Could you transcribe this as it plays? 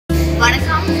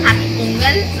Vanakkam, happy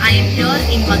Pongal. I am here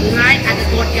in Madurai at the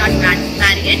Courtyard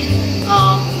Marriott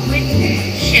with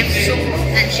Chef So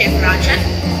and Chef Rajan.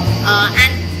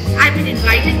 And I've been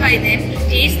invited by them to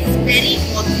taste this very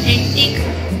authentic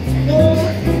home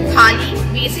thali.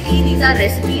 Basically, these are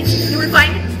recipes. You will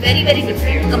find it very, very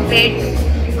different compared to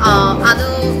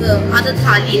other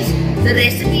thalis. The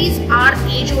recipes are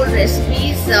age-old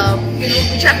recipes,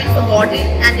 which have been forgotten,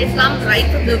 and they've come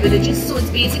right from the villages. So it's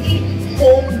basically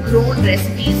homegrown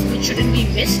recipes which shouldn't be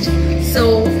missed.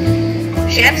 So,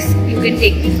 chefs, you can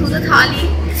take me through the thali.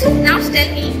 So now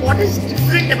tell me, what is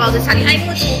different about this thali? I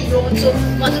know it's homegrown, so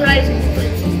Madurai is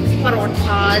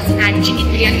parothas and chicken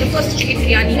biryani. Of course, chicken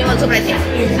biryani also, but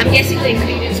I'm guessing the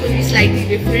ingredients will be slightly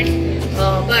different.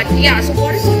 But yeah, so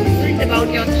what is so different about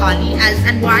your thali,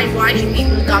 and why should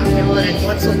people come here, and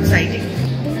what's so exciting?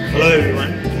 Hello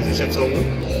everyone, this is Chef Somu.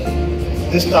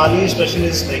 This thali special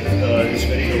is like it's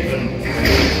very local.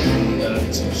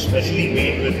 It's specially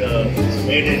made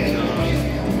in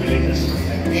villages.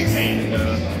 Yes. And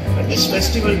at this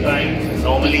festival time,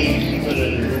 normally people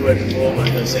will do at home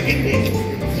on the second day.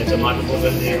 It's a Matu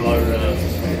Pongal day or the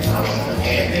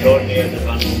third day of the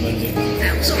Kanu Pongal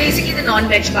day. So basically the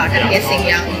non-veg part, I'm guessing,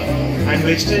 yeah. And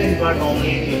vegetarian part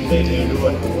normally they do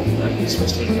at home at this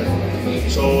festival time.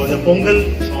 So the Pongal,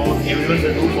 everyone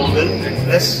will do Pongal, and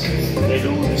plus they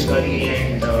do this curry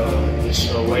and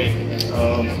this white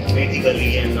methi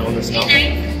curry and all the stuff.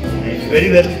 And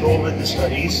very well go with this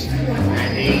curries.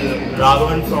 And he will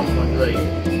Raghavan from Madurai,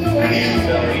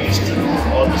 and he used to do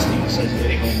all these things as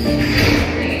very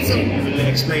good. So he will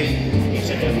explain each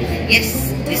and everything.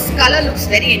 Yes, this color looks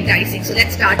very enticing. So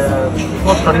let's start.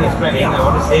 Before starting explaining, I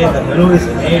want to say the menu is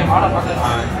made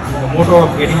the motto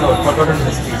of getting our forgotten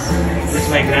recipes. This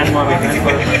my grandma basically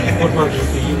was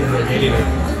used to eat in their daily life.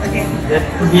 Okay. That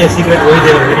could be a secret why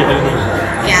they were very healthy.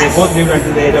 Yes. They both lived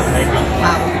until the age of 90.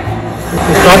 Wow.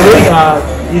 To start with,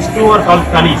 these two are called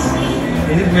thalis.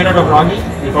 This is made out of ragi,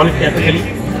 we call it capitally.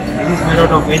 This is made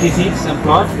out of methi seeds and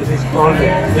flour. This is called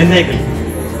vendai.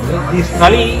 This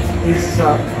thali is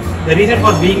the reason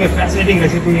for being a fascinating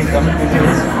recipe in Tamil cuisine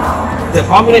is the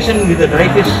combination with the dry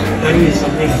fish curry is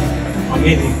something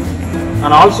amazing.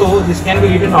 And also this can be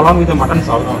eaten along with the mutton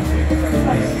salad.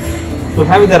 To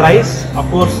have with the rice, of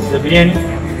course, the biryani,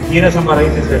 Jeera Samba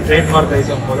rice is the trademark rice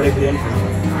of Madurai biryani.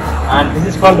 And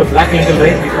this is called the black lentil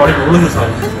rice, we call it ulundu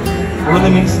salad. Ulundu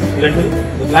means lentil,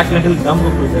 the black lentil dum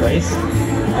cooked with the rice.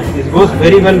 And this goes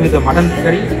very well with the mutton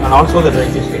curry and also the dry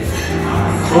fish curry.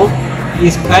 So,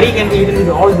 this curry can be eaten with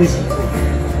all these food.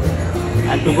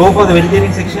 And to go for the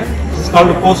vegetarian section, this is called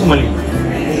the Kosumalli.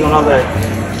 This is one of the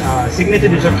signature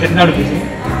dish of Chettinad cuisine,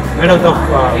 made out of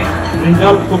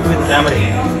brinjal cooked with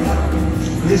tamarind.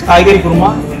 This is Kaigari Kurma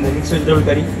in the mixed vegetable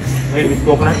curry made with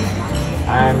coconut.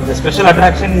 And the special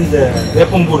attraction is the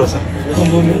Vepumbu rasam.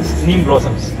 Vepumbu means neem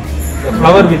blossoms. The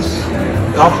flower which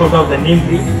drops out of the neem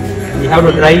tree, we have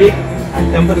to dry it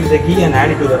and temper with the ghee and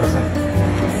add it to the rasam.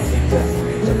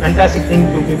 It's a fantastic thing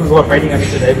to people who are fighting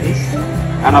against the diabetes.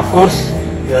 And of course,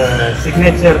 the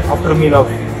signature after meal of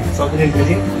South Indian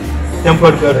cuisine,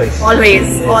 tempered curd rice.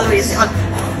 Always.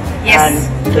 Yes.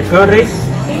 And the curd rice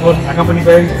was accompanied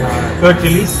by curd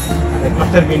chilies and the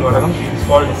cluster bean vadagam. It's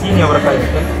called Senior Varakka.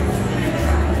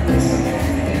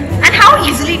 And how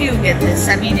easily do you get this?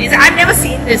 I mean, I've never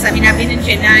seen this. I mean, I've been in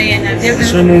Chennai and I've never...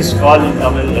 This one is called in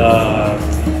Tamil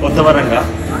Kottavaranga.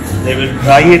 They will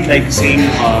dry it like same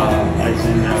as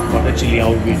in butter chili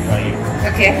how we dry it.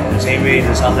 Okay. The same way in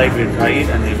the sunlight we dry it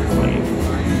and they will fry it.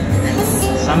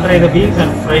 Sun-dry the beans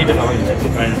and fry it in oil. That's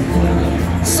it.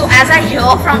 So as I hear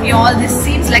from you all, this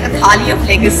seems like a thali of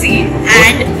legacy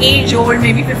and age-old,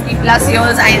 maybe 50 plus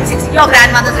years. Your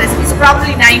grandmother's recipe, so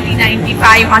probably 90,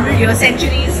 95, 100 years,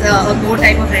 centuries ago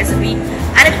type of recipe.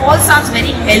 And it all sounds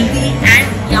very healthy and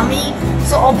yummy.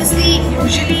 So obviously,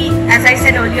 usually, as I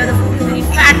said earlier, the food is very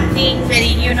fattening,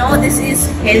 very, this is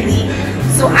healthy.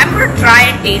 So I'm going to try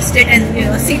and taste it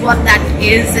and see what that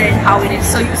is and how it is.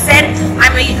 So you said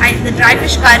the dry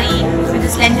fish curry with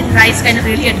this lentil rice kind of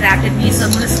really attracted me. So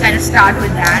I'm going to kind of start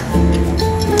with that.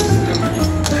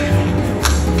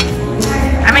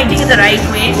 Am I eating it the right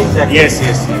way? Exactly. Yes.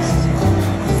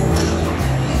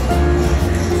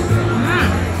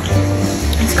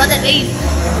 It's got a very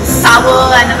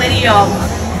sour and a very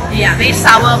very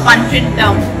sour, pungent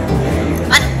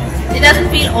but it doesn't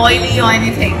feel oily or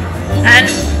anything. And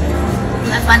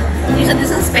this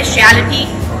is a speciality.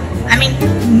 I mean,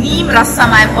 neem rasam,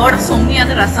 I've heard of so many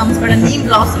other rasams, but a neem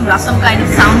blossom rasam kind of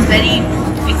sounds very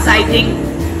exciting.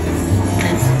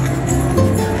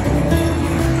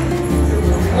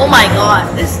 Oh my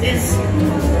god, this is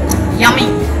yummy.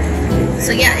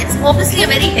 So yeah, it's obviously a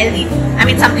very healthy. I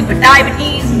mean, something for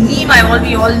diabetes, neem.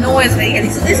 We all know is very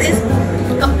healthy. So this is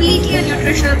completely a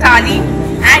nutritional thali,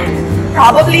 and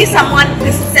probably this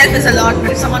itself is a lot.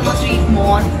 But if someone wants to eat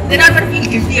more, they're not going to feel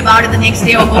guilty about it the next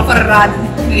day or go for a run.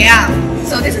 Yeah.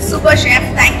 So this is super, chef.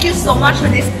 Thank you so much for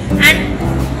this. And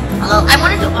I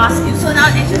wanted to ask you. So now,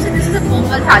 as you said, this is a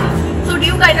Pongal thali. So do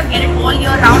you kind of get it all year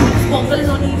round? Because Pongal is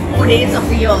only 4 days of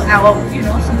the year.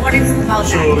 So what is about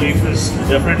that? So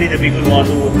definitely the people want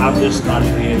to have this thali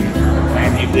really,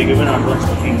 and if they give an advance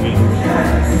booking,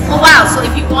 Oh wow! So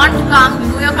if you want to come,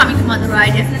 you're coming to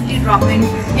Madurai, definitely drop in.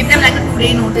 Give them like a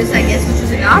 2-day notice, I guess, which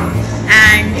is enough,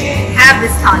 and have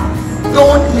this thali.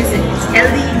 Don't miss it. It's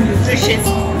healthy, nutritious,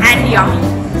 and yummy.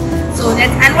 So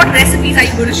and what recipes are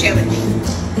you going to share with me?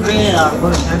 Today, for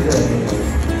example,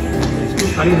 it's two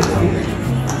curry recipes.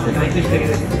 The Chinese curry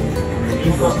recipe,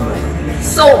 neem blossom rice.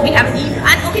 So we have neem,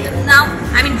 and okay, now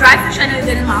I mean dry fish. I know you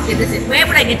get in market. Where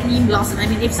would I get neem blossom? I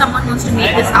mean, if someone wants to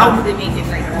make this, how do they make it?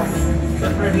 Like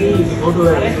definitely, if you go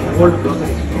to an old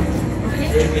grocery store,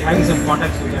 they will be having some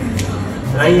contacts you can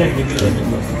try and give you the neem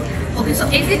blossom. Okay, so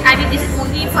is it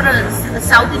only for a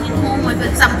South Indian home, or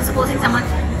if supposing someone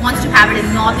wants to have it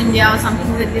in North India or something,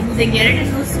 do they get it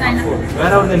in those kind of?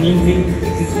 Wherever the neem tree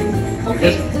exists,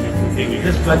 okay.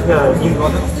 Just plug the neem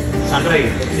blossom, sun dry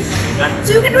it.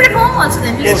 So you can do it at home also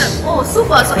then? Yes. Oh,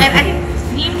 super. So I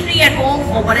think neem tree at home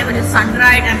or whatever, just sun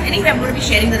dried. Anyway, I'm going to be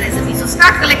sharing the recipe. So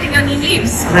start collecting your neem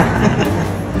leaves.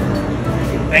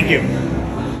 Thank you.